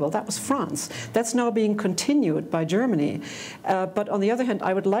the table? That was France. That's now being continued by Germany. But on the other hand,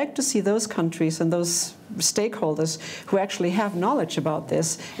 I would like to see those countries and those stakeholders who actually have knowledge about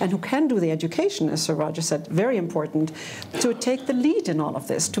this and who can do the education, as Sir Roger said, very important, to take the lead in all of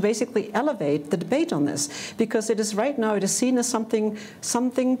this, to basically elevate the debate on this. Because it is right now, it is seen as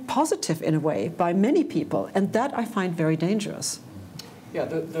something positive in a way by many people, and that I find very dangerous. Yeah,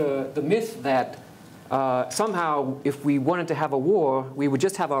 the myth that somehow if we wanted to have a war, we would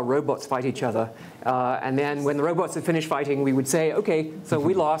just have our robots fight each other. And then when the robots had finished fighting, we would say, okay, so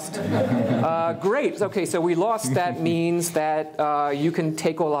we lost. Great, okay, so we lost. That means that you can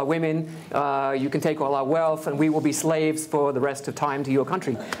take all our women, you can take all our wealth, and we will be slaves for the rest of time to your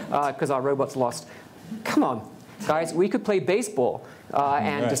country because our robots lost. Come on, guys, we could play baseball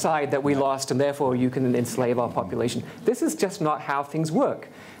and decide that we lost, and therefore you can enslave our population. This is just not how things work.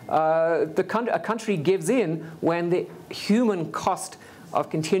 A country gives in when the human cost of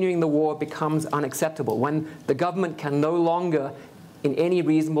continuing the war becomes unacceptable, when the government can no longer, in any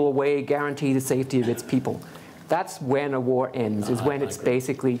reasonable way, guarantee the safety of its people. That's when a war ends, is when it's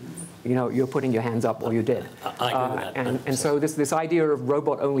basically, you're putting your hands up or you're dead. I agree with that. And so this idea of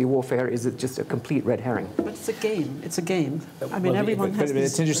robot-only warfare is just a complete red herring. But it's a game. It's a game. I mean, everyone has. But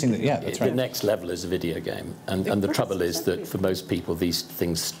it's interesting that, yeah, that's right. The next level is a video game, and the trouble is that for most people, these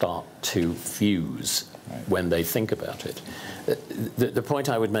things start to fuse when they think about it. The point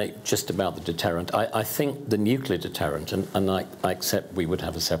I would make just about the deterrent, I think the nuclear deterrent, and I accept we would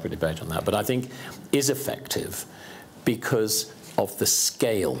have a separate debate on that, but I think is effective because of the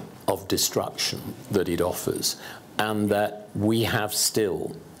scale of destruction that it offers, and that we have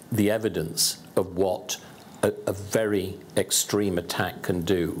still the evidence of what a very extreme attack can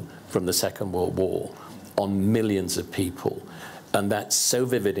do from the Second World War on millions of people. And that's so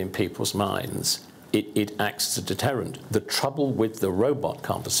vivid in people's minds, it acts as a deterrent. The trouble with the robot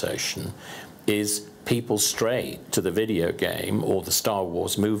conversation is people stray to the video game or the Star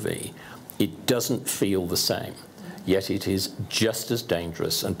Wars movie. It doesn't feel the same. Yet it is just as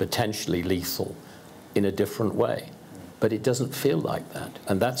dangerous and potentially lethal in a different way. But it doesn't feel like that.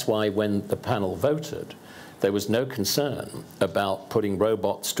 And that's why when the panel voted, there was no concern about putting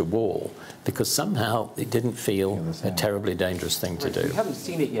robots to war, because somehow it didn't feel a terribly dangerous thing to do. We haven't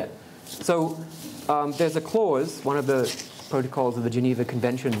seen it yet. So there's a clause, one of the protocols of the Geneva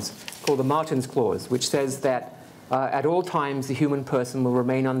Conventions, called the Martin's Clause, which says that at all times the human person will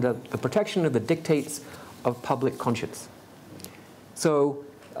remain under the protection of the dictates of public conscience. So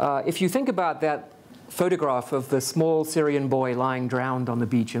if you think about that photograph of the small Syrian boy lying drowned on the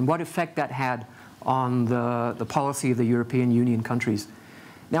beach and what effect that had on the policy of the European Union countries.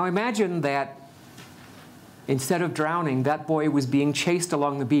 Now imagine that instead of drowning, that boy was being chased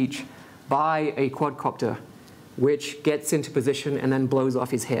along the beach by a quadcopter, which gets into position and then blows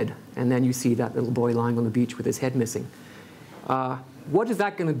off his head. And then you see that little boy lying on the beach with his head missing. What is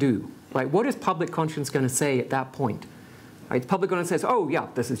that going to do? Right? What is public conscience going to say at that point? Right? The public going to say, oh, yeah,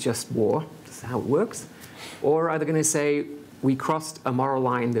 this is just war. This is how it works. Or are they going to say, we crossed a moral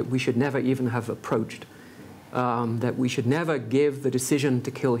line that we should never even have approached, that we should never give the decision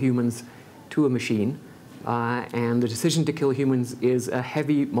to kill humans to a machine, and the decision to kill humans is a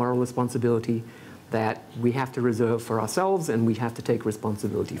heavy moral responsibility that we have to reserve for ourselves and we have to take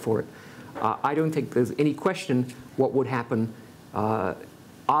responsibility for it. I don't think there's any question what would happen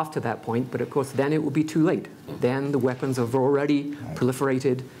after that point, but of course then it will be too late. Then the weapons have already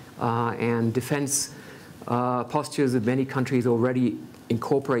proliferated and defense postures of many countries already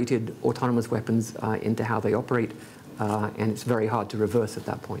incorporated autonomous weapons into how they operate, and it's very hard to reverse at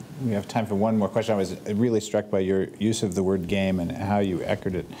that point. We have time for one more question. I was really struck by your use of the word game and how you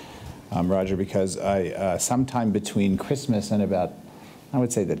echoed it, Roger, because sometime between Christmas and about, I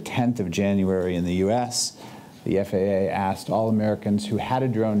would say, the 10th of January in the US, the FAA asked all Americans who had a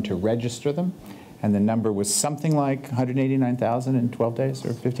drone to register them, and the number was something like 189,000 in 12 days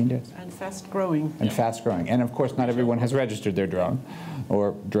or 15 days. And fast growing. And fast growing. And of course, not everyone has registered their drone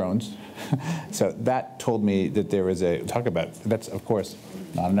or drones. So that told me that there was talk about, that's of course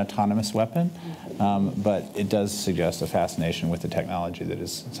not an autonomous weapon, but it does suggest a fascination with the technology that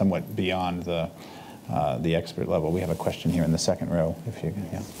is somewhat beyond the expert level. We have a question here in the second row, if you can,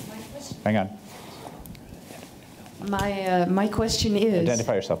 yeah. Hang on. My question is...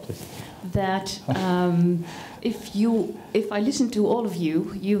 Identify yourself, please. That if I listen to all of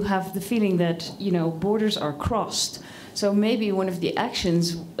you, you have the feeling that, you know, borders are crossed. So maybe one of the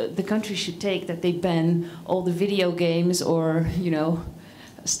actions the country should take, that they ban all the video games or, you know,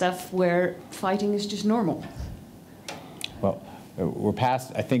 stuff where fighting is just normal. Well, we're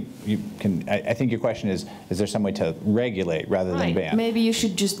past, I think you can, I think your question is there some way to regulate rather than ban? Maybe you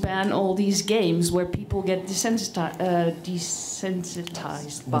should just ban all these games where people get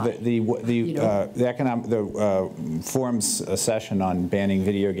desensitized by. The forum's session on banning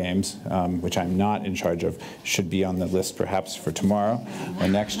video games, which I'm not in charge of, should be on the list perhaps for tomorrow or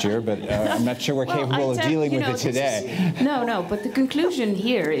next year, but I'm not sure we're capable of dealing with it today. No, but the conclusion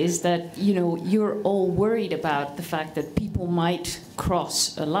here is that, you know, you're all worried about the fact that people might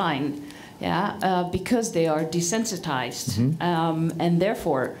cross a line, because they are desensitized, and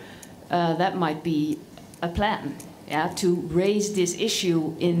therefore that might be a plan, to raise this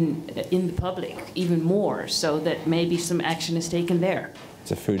issue in the public even more, so that maybe some action is taken there.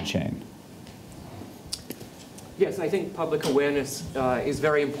 It's a food chain. Yes, I think public awareness is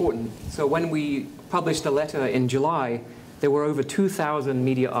very important. So when we published the letter in July, there were over 2,000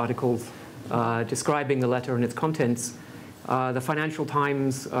 media articles describing the letter and its contents. The Financial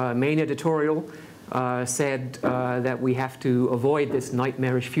Times main editorial said that we have to avoid this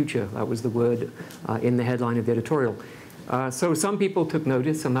nightmarish future. That was the word in the headline of the editorial. So some people took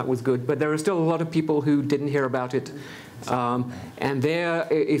notice, and that was good, but there are still a lot of people who didn't hear about it. And there,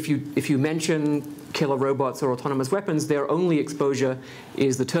 if you mention killer robots or autonomous weapons, their only exposure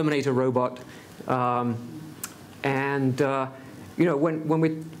is the Terminator robot. You know,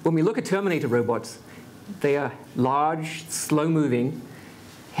 when we look at Terminator robots, they are large, slow-moving,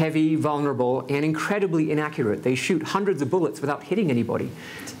 heavy, vulnerable, and incredibly inaccurate. They shoot hundreds of bullets without hitting anybody.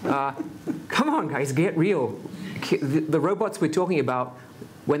 Come on, guys, get real. The robots we're talking about,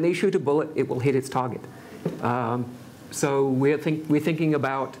 when they shoot a bullet, it will hit its target. So we're thinking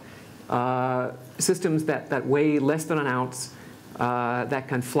about systems that weigh less than an ounce, that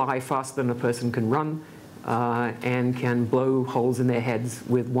can fly faster than a person can run, and can blow holes in their heads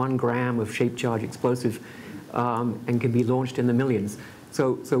with 1 gram of shape charge explosive, and can be launched in the millions.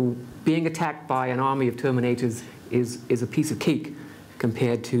 So being attacked by an army of Terminators is a piece of cake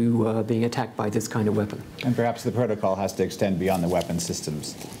compared to being attacked by this kind of weapon. And perhaps the protocol has to extend beyond the weapon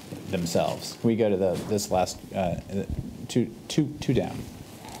systems themselves. We go to this last two down.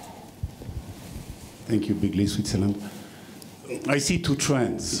 Thank you, Bigley, Switzerland. I see 2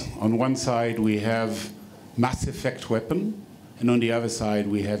 trends. On one side, we have mass effect weapon, and on the other side,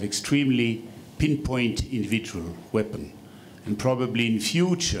 we have extremely pinpoint individual weapon. And probably in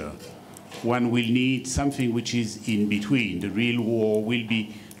future, one will need something which is in between. The real war will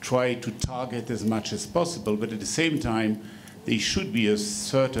be try to target as much as possible, but at the same time, there should be a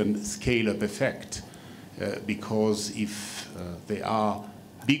certain scale-up effect, because if there are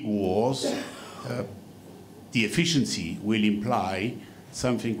big wars, the efficiency will imply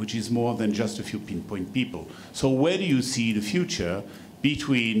something which is more than just a few pinpoint people. So where do you see the future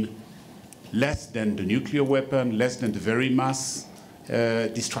between less than the nuclear weapon, less than the very mass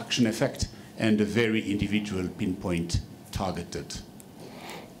destruction effect, and the very individual pinpoint targeted?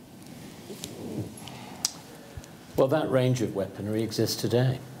 Well, that range of weaponry exists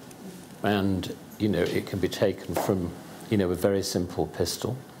today. And, you know, it can be taken from, you know, a very simple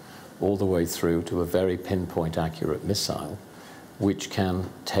pistol all the way through to a very pinpoint accurate missile, which can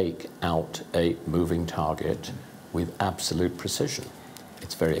take out a moving target with absolute precision.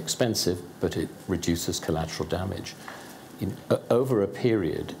 It's very expensive, but it reduces collateral damage. over a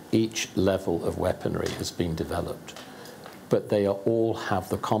period, each level of weaponry has been developed, but they all have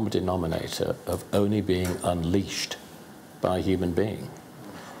the common denominator of only being unleashed by a human being.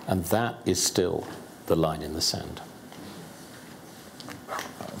 And that is still the line in the sand.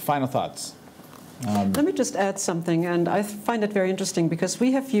 Final thoughts. Let me just add something, and I find it very interesting because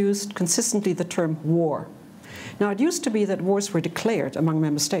we have used consistently the term war. Now, it used to be that wars were declared among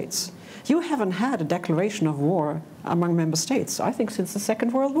member states. You haven't had a declaration of war among member states, I think, since the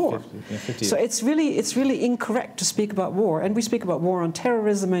Second World War. 50 so it's really incorrect to speak about war. And we speak about war on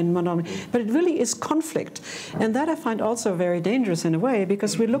terrorism and but it really is conflict. And that I find also very dangerous in a way,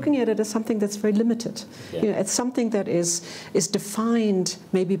 because we're looking at it as something that's very limited. Yeah. You know, it's something that is defined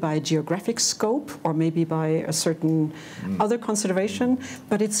maybe by a geographic scope or maybe by a certain other consideration,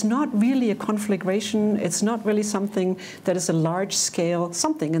 but it's not really a conflagration. It's not really something that is a large-scale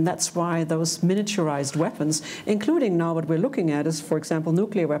something, and that's why those miniaturized weapons, including now what we're looking at is, for example,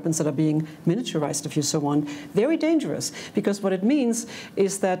 nuclear weapons that are being miniaturized, if you so want, very dangerous, because what it means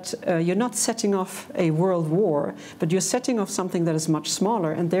is that you're not setting off a world war, but you're setting off something that is much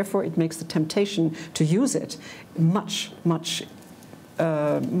smaller, and therefore it makes the temptation to use it much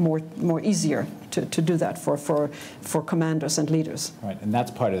more easier to do that for commanders and leaders. Right, and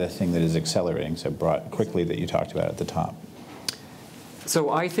that's part of the thing that is accelerating so quickly that you talked about at the top.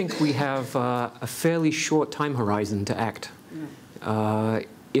 So I think we have a fairly short time horizon to act.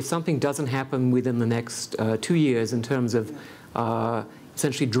 If something doesn't happen within the next 2 years in terms of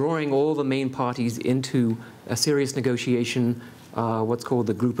essentially drawing all the main parties into a serious negotiation, what's called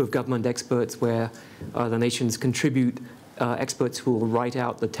the group of government experts, where the nations contribute experts who will write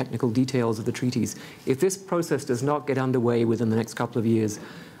out the technical details of the treaties. If this process does not get underway within the next couple of years,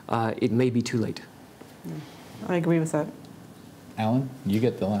 it may be too late. I agree with that. Alan, you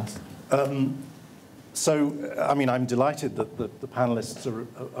get the last. So, I mean, I'm delighted that the panelists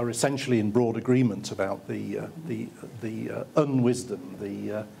are essentially in broad agreement about the unwisdom,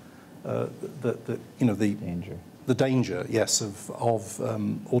 the danger, yes, of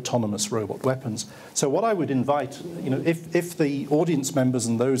autonomous robot weapons. So, what I would invite, if the audience members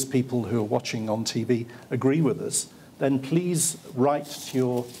and those people who are watching on TV agree with us, then please write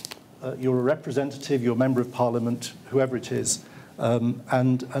to your representative, your member of parliament, whoever it is,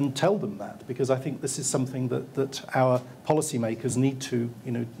 and tell them that, because I think this is something that our policymakers need to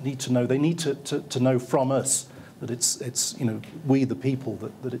know. They need to know from us that it's we the people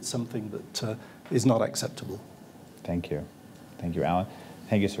that it's something that is not acceptable. Thank you, Alan.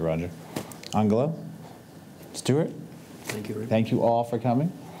 Thank you, Sir Roger. Angela, Stuart. Thank you. Thank you all for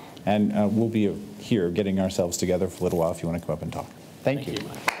coming, and we'll be here getting ourselves together for a little while if you want to come up and talk. Thank you.